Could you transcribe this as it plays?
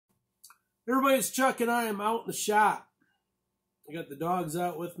Everybody, it's Chuck, and I am out in the shop. I got the dogs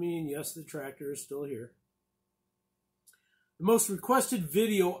out with me, and yes, the tractor is still here. The most requested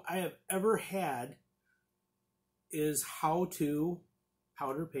video I have ever had is how to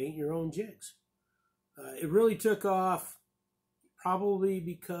powder paint your own jigs. It really took off probably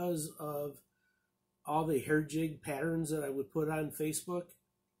because of all the hair jig patterns that I would put on Facebook.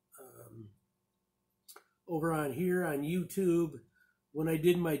 Over on here on YouTube, when I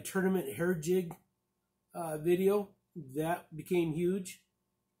did my tournament hair jig video, that became huge.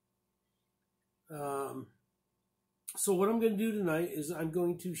 So what I'm going to do tonight is I'm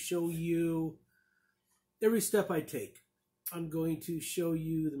going to show you every step I take. I'm going to show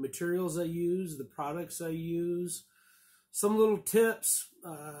you the materials I use, the products I use, some little tips,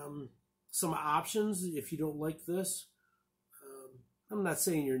 some options if you don't like this. I'm not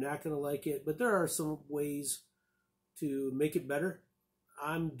saying you're not going to like it, but there are some ways to make it better.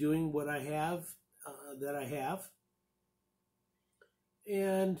 I'm doing what I have, that I have.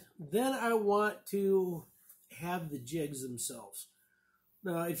 And then I want to have the jigs themselves.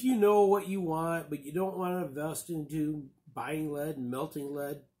 Now, if you know what you want, but you don't want to invest into buying lead and melting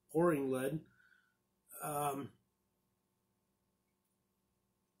lead, pouring lead,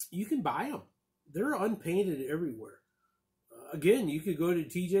 you can buy them. They're unpainted everywhere. Again, you could go to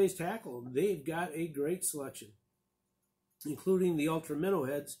TJ's Tackle. They've got a great selection, including the ultra minnow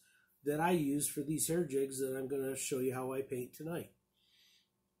heads that I use for these hair jigs that I'm going to show you how I paint tonight.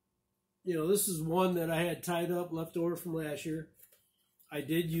 You know, this is one that I had tied up left over from last year. I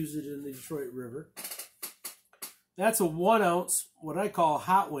did use it in the Detroit River. That's a 1 ounce, what I call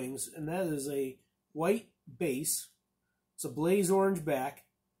hot wings, and that is a white base. It's a blaze orange back.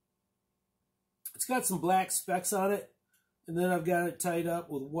 It's got some black specks on it. And then I've got it tied up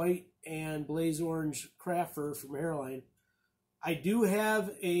with white and blaze orange craft fur from Hairline. I do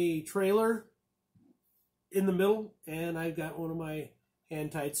have a trailer in the middle, and I've got one of my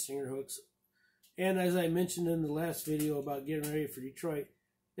hand-tied stinger hooks. And as I mentioned in the last video about getting ready for Detroit,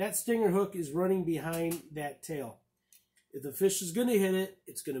 that stinger hook is running behind that tail. If the fish is going to hit it,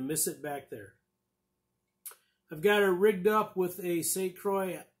 it's going to miss it back there. I've got it rigged up with a St.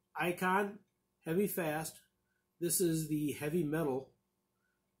 Croix Icon Heavy Fast. This is the heavy metal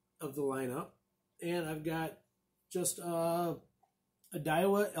of the lineup. And I've got just a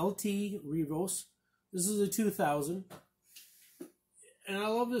Daiwa LT Revos. This is a 2000. And I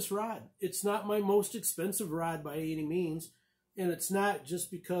love this rod. It's not my most expensive rod by any means. And it's not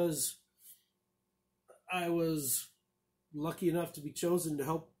just because I was lucky enough to be chosen to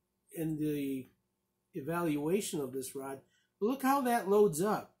help in the evaluation of this rod. But look how that loads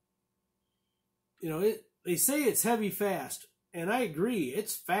up. You know, they say it's heavy fast, and I agree,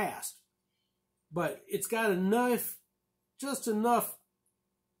 it's fast. But it's got enough, just enough,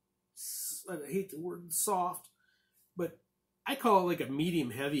 I hate the word soft, but I call it like a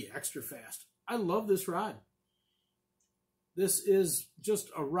medium heavy extra fast. I love this rod. This is just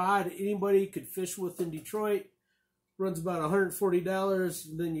a rod anybody could fish with in Detroit. Runs about $140,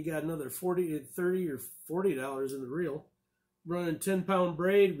 and then you got another $30 or $40 in the reel. Running 10-pound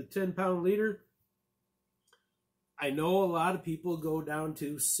braid with 10-pound leader. I know a lot of people go down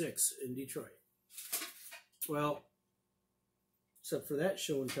to 6 in Detroit. Well, except for that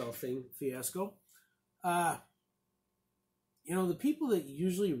show and tell thing fiasco. You know, the people that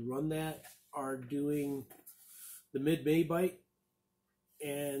usually run that are doing the mid-May bite,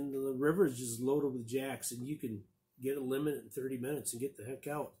 and the river is just loaded with jacks, and you can get a limit in 30 minutes and get the heck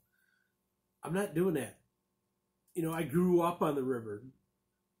out. I'm not doing that. You know, I grew up on the river.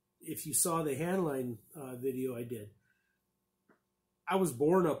 If you saw the Handline video I did, I was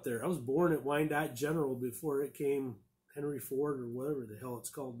born up there. I was born at Wyandotte General before it came Henry Ford or whatever the hell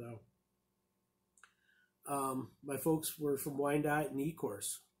it's called now. My folks were from Wyandotte and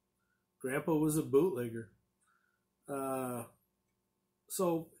Ecorse. Grandpa was a bootlegger.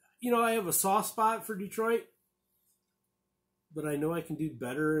 So, you know, I have a soft spot for Detroit, but I know I can do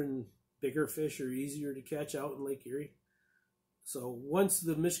better, and bigger fish are easier to catch out in Lake Erie. So once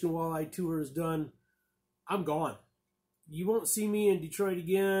the Michigan Walleye Tour is done, I'm gone. You won't see me in Detroit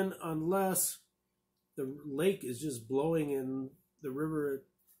again unless the lake is just blowing and the river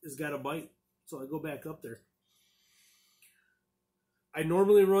has got a bite. So I go back up there. I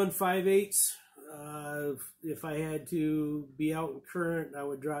normally run 5/8. If I had to be out in current, I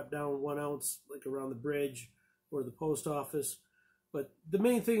would drop down 1 ounce, like around the bridge or the post office. But the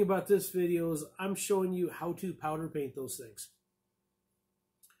main thing about this video is I'm showing you how to powder paint those things.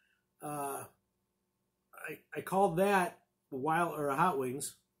 I call that wild or hot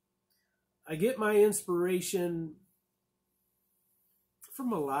wings. I get my inspiration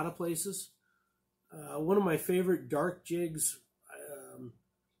from a lot of places. One of my favorite dark jigs,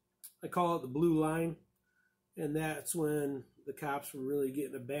 I call it the blue line, and that's when the cops were really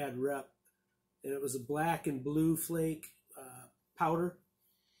getting a bad rep. And it was a black and blue flake powder,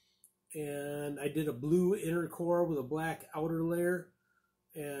 and I did a blue inner core with a black outer layer,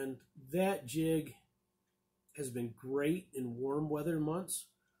 and that jig has been great in warm weather months.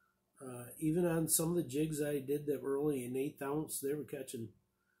 Even on some of the jigs I did that were only an 1/8 ounce, they were catching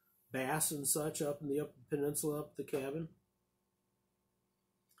bass and such up in the upper peninsula, up the cabin.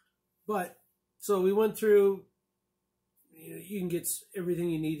 But, so we went through, you can get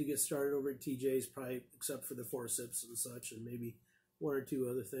everything you need to get started over at TJ's, probably except for the forceps and such, and maybe 1 or 2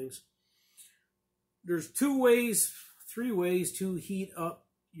 other things. There's 3 ways to heat up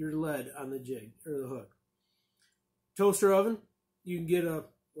your lead on the jig, or the hook. Toaster oven, you can get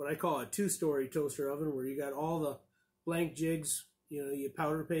what I call a 2-story toaster oven, where you got all the blank jigs, you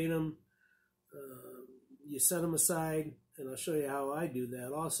powder paint them, you set them aside, and I'll show you how I do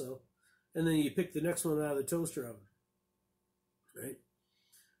that also. And then you pick the next one out of the toaster oven, right?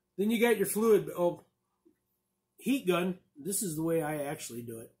 Then you got your fluid, heat gun. This is the way I actually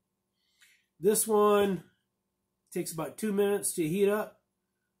do it. This one takes about 2 minutes to heat up.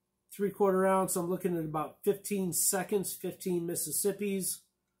 3/4 ounce, I'm looking at about 15 seconds, 15 Mississippis,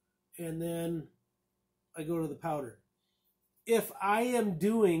 and then I go to the powder. If I am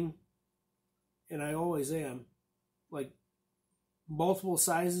doing, and I always am, like multiple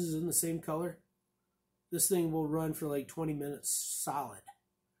sizes in the same color, this thing will run for like 20 minutes solid.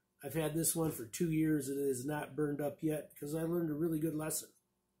 I've had this one for 2 years and it is not burned up yet because I learned a really good lesson.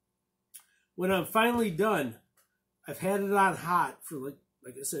 When I'm finally done, I've had it on hot for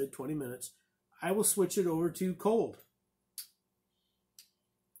like I said, 20 minutes. I will switch it over to cold.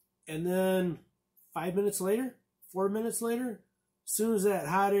 And then 5 minutes later, 4 minutes later, as soon as that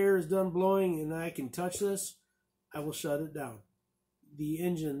hot air is done blowing and I can touch this, I will shut it down. The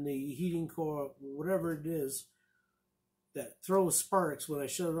engine, the heating core, whatever it is that throws sparks when I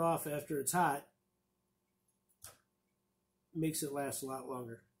shut it off after it's hot, makes it last a lot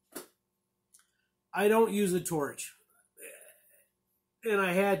longer. I don't use a torch, and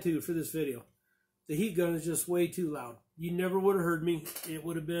I had to for this video. The heat gun is just way too loud. You never would have heard me. It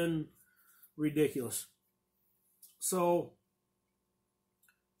would have been ridiculous. So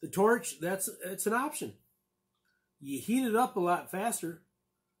the torch, it's an option. You heat it up a lot faster,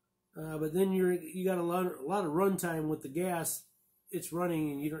 but then you got a lot of run time with the gas. It's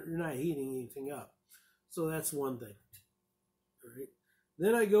running, and you're not heating anything up. So that's one thing. All right.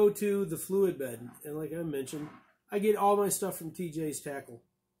 Then I go to the fluid bed, and like I mentioned, I get all my stuff from tjstackle.com.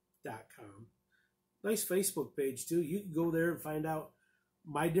 Nice Facebook page too. You can go there and find out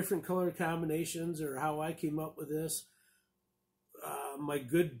my different color combinations or how I came up with this. My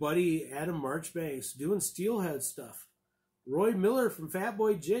good buddy Adam Marchbanks doing steelhead stuff. Roy Miller from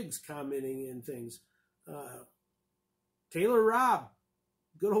Fatboy Jigs commenting and things. Taylor Robb.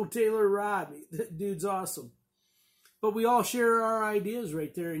 Good old Taylor Robb. That dude's awesome. But we all share our ideas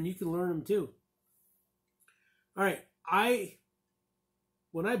right there, and you can learn them too. All right.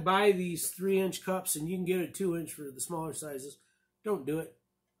 When I buy these 3-inch cups, and you can get a 2-inch for the smaller sizes, don't do it.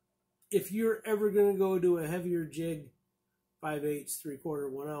 If you're ever going to go do a heavier jig, 5/8,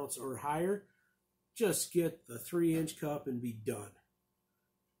 3/4, 1 ounce or higher, just get the 3-inch cup and be done.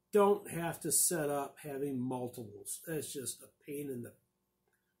 Don't have to set up having multiples. That's just a pain in the,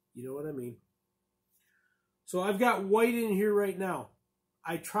 you know what I mean? So I've got white in here right now.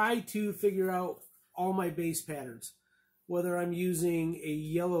 I try to figure out all my base patterns, whether I'm using a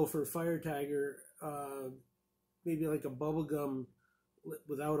yellow for Fire Tiger, maybe like a bubblegum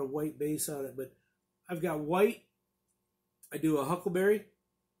without a white base on it, but I've got white. I do a Huckleberry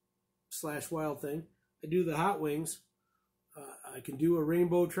 / Wild Thing. I do the Hot Wings. I can do a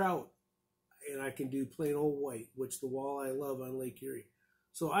Rainbow Trout, and I can do plain old white, which the walleye love on Lake Erie.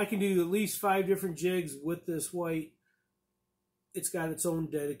 So I can do at least 5 different jigs with this white. It's got its own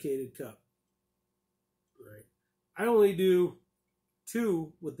dedicated cup. All right. I only do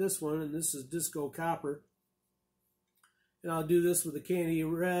 2 with this one, and this is Disco Copper. And I'll do this with a candy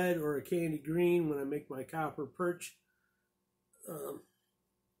red or a candy green when I make my copper perch.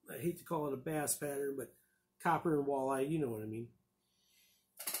 I hate to call it a bass pattern, but copper and walleye, you know what I mean.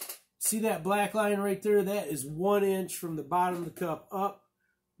 See that black line right there? That is 1 inch from the bottom of the cup up.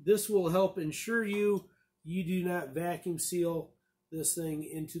 This will help ensure you do not vacuum seal this thing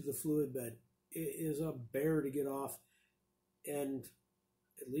into the fluid bed. It is a bear to get off, and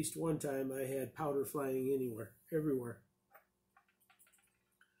at least one time I had powder flying everywhere.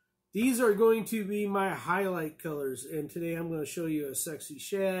 These are going to be my highlight colors, and today I'm going to show you a sexy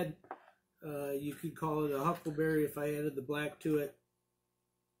shad. You could call it a huckleberry if I added the black to it.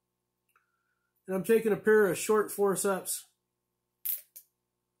 And I'm taking a pair of short forceps.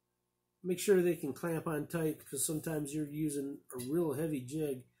 Make sure they can clamp on tight, because sometimes you're using a real heavy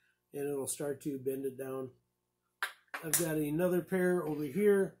jig and it'll start to bend it down. I've got another pair over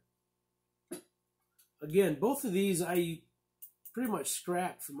here. Again, both of these I pretty much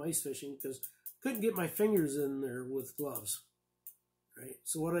scrapped from ice fishing because I couldn't get my fingers in there with gloves. Right?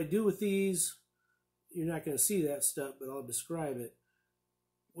 So what I do with these, you're not going to see that step, but I'll describe it.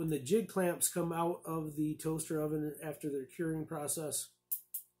 When the jig clamps come out of the toaster oven after their curing process,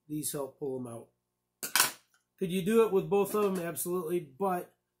 these help pull them out. Could you do it with both of them? Absolutely.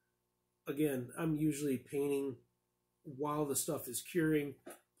 But again, I'm usually painting while the stuff is curing,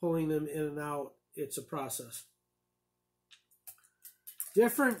 pulling them in and out. It's a process.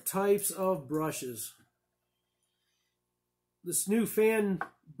 Different types of brushes. This new fan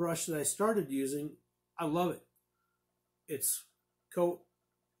brush that I started using, I love it. It's coat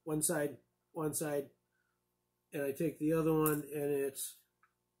one side, and I take the other one and it's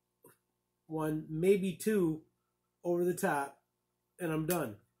one, maybe two over the top, and I'm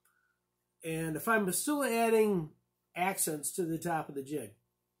done. And if I'm still adding accents to the top of the jig,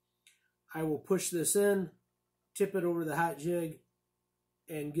 I will push this in, tip it over the hot jig,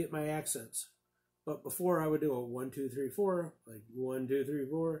 and get my accents. But before I would do a 1, 2, 3, 4, like 1, 2, 3,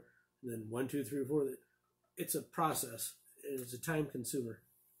 4, and then 1, 2, 3, 4. It's a process. It's a time consumer.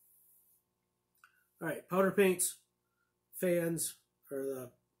 All right, powder paints, fans, or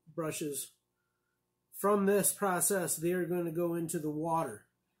the brushes. From this process, they are going to go into the water.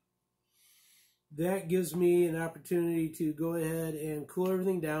 That gives me an opportunity to go ahead and cool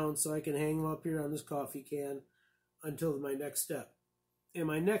everything down so I can hang them up here on this coffee can until my next step. And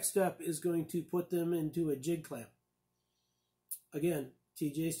my next step is going to put them into a jig clamp. Again,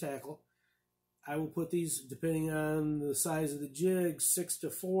 TJ's tackle. I will put these, depending on the size of the jig, 6 to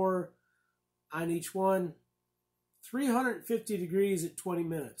 4 on each one. 350 degrees at 20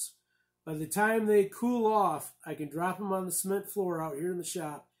 minutes. By the time they cool off, I can drop them on the cement floor out here in the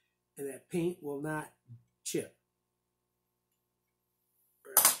shop, and that paint will not chip.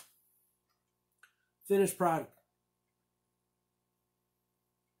 Right. Finished product.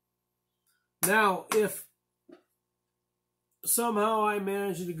 Now, if somehow I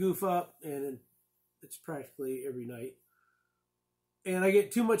manage to goof up, and it's practically every night, and I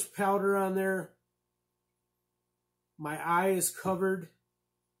get too much powder on there, my eye is covered,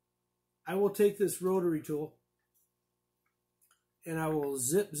 I will take this rotary tool and I will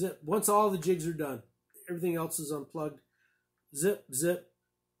zip. Once all the jigs are done, everything else is unplugged, zip,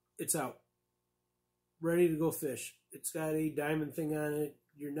 it's out. Ready to go fish. It's got a diamond thing on it.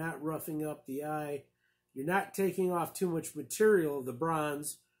 You're not roughing up the eye. You're not taking off too much material of the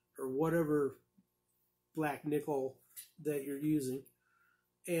bronze or whatever black nickel that you're using.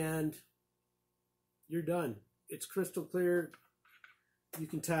 And you're done. It's crystal clear. You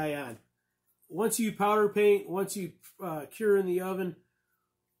can tie on. Once you powder paint, once you cure in the oven,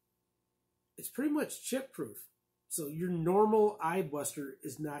 it's pretty much chip proof. So your normal eye buster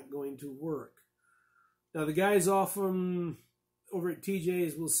is not going to work. Now the guys often over at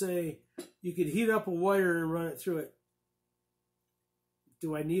TJ's will say you could heat up a wire and run it through it.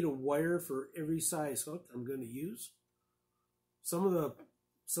 Do I need a wire for every size hook I'm going to use? Some of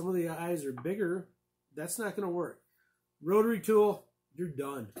the eyes are bigger. That's not going to work. Rotary tool, you're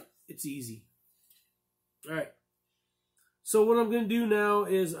done. It's easy. All right. So what I'm going to do now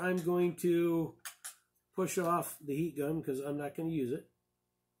is I'm going to push off the heat gun because I'm not going to use it.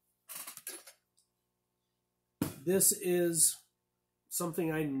 This is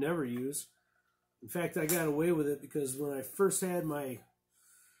something I never use. In fact, I got away with it because when I first had my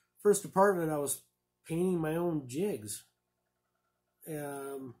first apartment, I was painting my own jigs.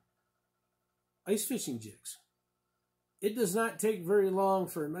 Ice fishing jigs. It does not take very long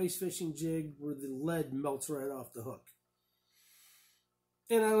for an ice fishing jig where the lead melts right off the hook.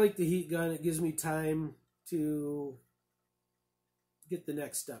 And I like the heat gun. It gives me time to get the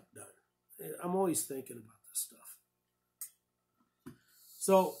next step done. I'm always thinking about this stuff.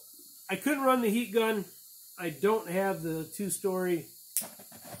 So I couldn't run the heat gun. I don't have the 2-story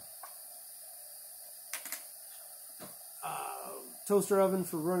toaster oven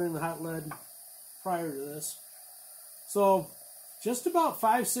for running the hot lead prior to this. So just about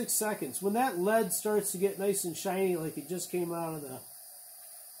 5-6 seconds. When that lead starts to get nice and shiny like it just came out of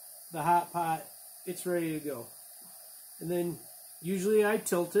the hot pot, it's ready to go. And then usually I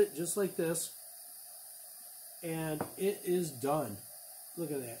tilt it just like this, and it is done.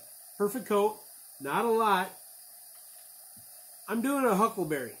 Look at that. perfect coat, not a lot. I'm doing a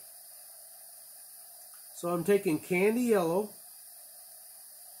huckleberry. So I'm taking candy yellow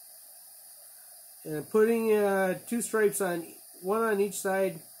and I'm putting 2 stripes on, one on each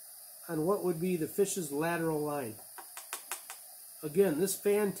side on what would be the fish's lateral line. Again, this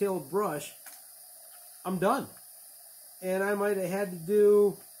fantail brush, I'm done. And I might have had to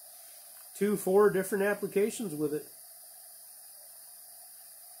do 2-4 different applications with it.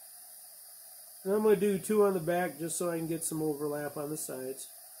 And I'm going to do 2 on the back just so I can get some overlap on the sides.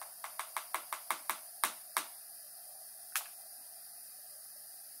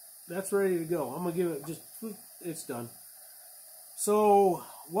 That's ready to go. I'm going to give it just, it's done. So,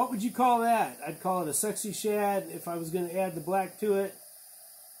 what would you call that? I'd call it a sexy shad. If I was going to add the black to it,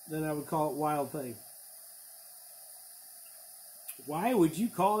 then I would call it Wild Thing. Why would you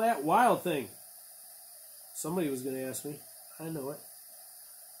call that Wild Thing? Somebody was going to ask me. I know it.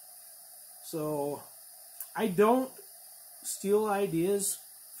 So, I don't steal ideas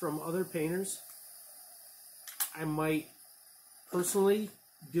from other painters. I might personally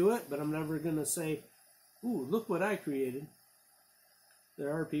do it, but I'm never going to say, ooh, look what I created.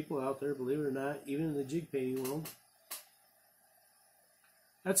 There are people out there, believe it or not, even in the jig painting world.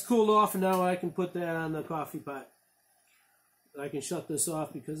 That's cooled off, and now I can put that on the coffee pot. I can shut this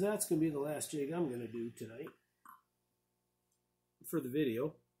off because that's going to be the last jig I'm going to do tonight for the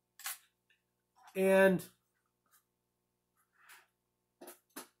video. And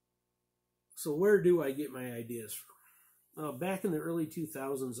so where do I get my ideas from? Back in the early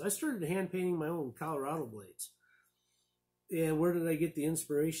 2000s, I started hand painting my own Colorado blades. And where did I get the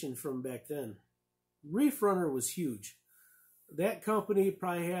inspiration from back then? Reef Runner was huge. That company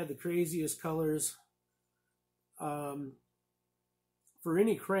probably had the craziest colors for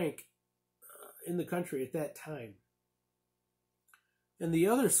any crank in the country at that time. And the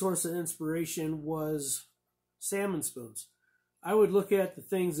other source of inspiration was salmon spoons. I would look at the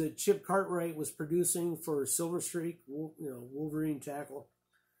things that Chip Cartwright was producing for Silver Streak, Wolverine tackle,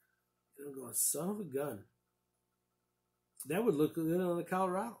 and I'm going, son of a gun. That would look good on the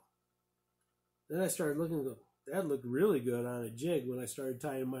Colorado. Then I started looking and go, that looked really good on a jig when I started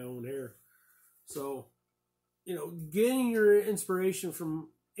tying my own hair. So, getting your inspiration from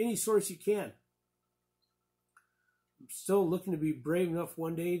any source you can. I'm still looking to be brave enough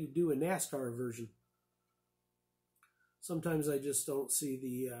one day to do a NASCAR version. Sometimes I just don't see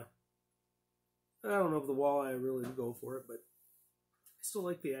the, I don't know if the walleye really go for it, but I still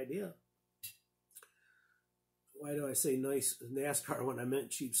like the idea. Why do I say nice NASCAR when I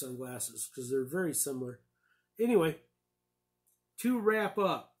meant cheap sunglasses? Because they're very similar. Anyway, to wrap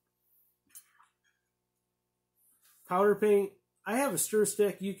up, powder paint. I have a stir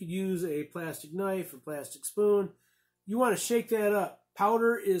stick. You could use a plastic knife or plastic spoon. You want to shake that up.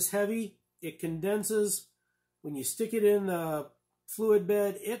 Powder is heavy. It condenses. When you stick it in the fluid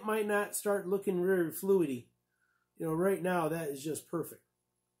bed, it might not start looking very fluidy. Right now, that is just perfect.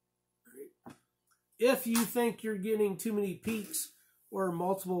 If you think you're getting too many peaks or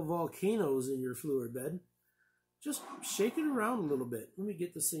multiple volcanoes in your fluid bed, just shake it around a little bit. Let me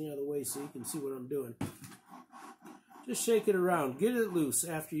get this thing out of the way so you can see what I'm doing. Just shake it around. Get it loose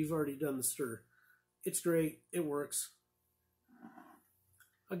after you've already done the stir. It's great. It works.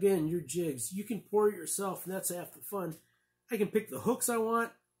 Again, your jigs. You can pour it yourself, and that's half the fun. I can pick the hooks I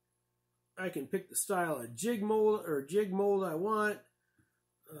want. I can pick the style of jig mold I want.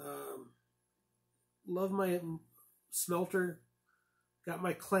 Love my smelter. Got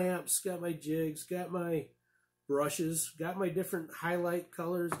my clamps. Got my jigs. Got my brushes. Got my different highlight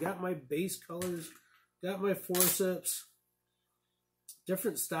colors. Got my base colors. Got my forceps.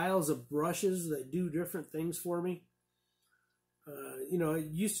 Different styles of brushes that do different things for me. It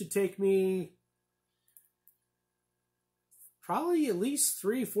used to take me probably at least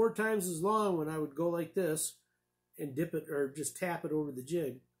 3-4 times as long when I would go like this and dip it or just tap it over the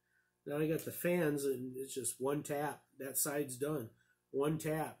jig. Now I got the fans and it's just one tap. That side's done. One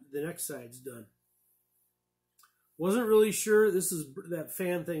tap. The next side's done. Wasn't really sure. That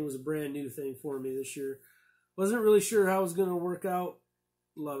fan thing was a brand new thing for me this year. Wasn't really sure how it was going to work out.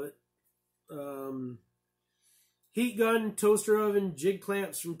 Love it. Heat gun, toaster oven, jig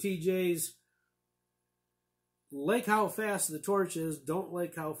clamps from TJ's. Like how fast the torch is. Don't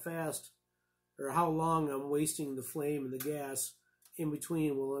like how fast or how long I'm wasting the flame and the gas in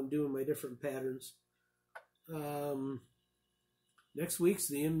between while I'm doing my different patterns. Next week's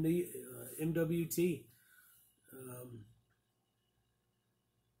the MWT.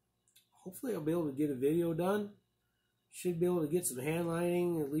 Hopefully I'll be able to get a video done. Should be able to get some hand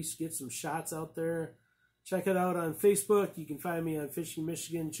lining, at least get some shots out there. Check it out on Facebook. You can find me on Fishing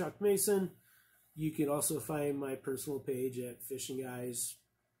Michigan, Chuck Mason. You can also find my personal page at Fishing Guys.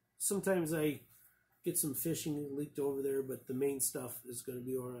 Sometimes I get some fishing leaked over there, but the main stuff is going to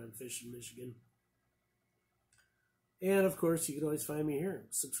be over on Fishing Michigan. And, of course, you can always find me here.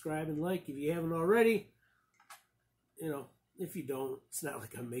 Subscribe and like if you haven't already. You know, if you don't, it's not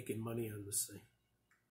like I'm making money on this thing.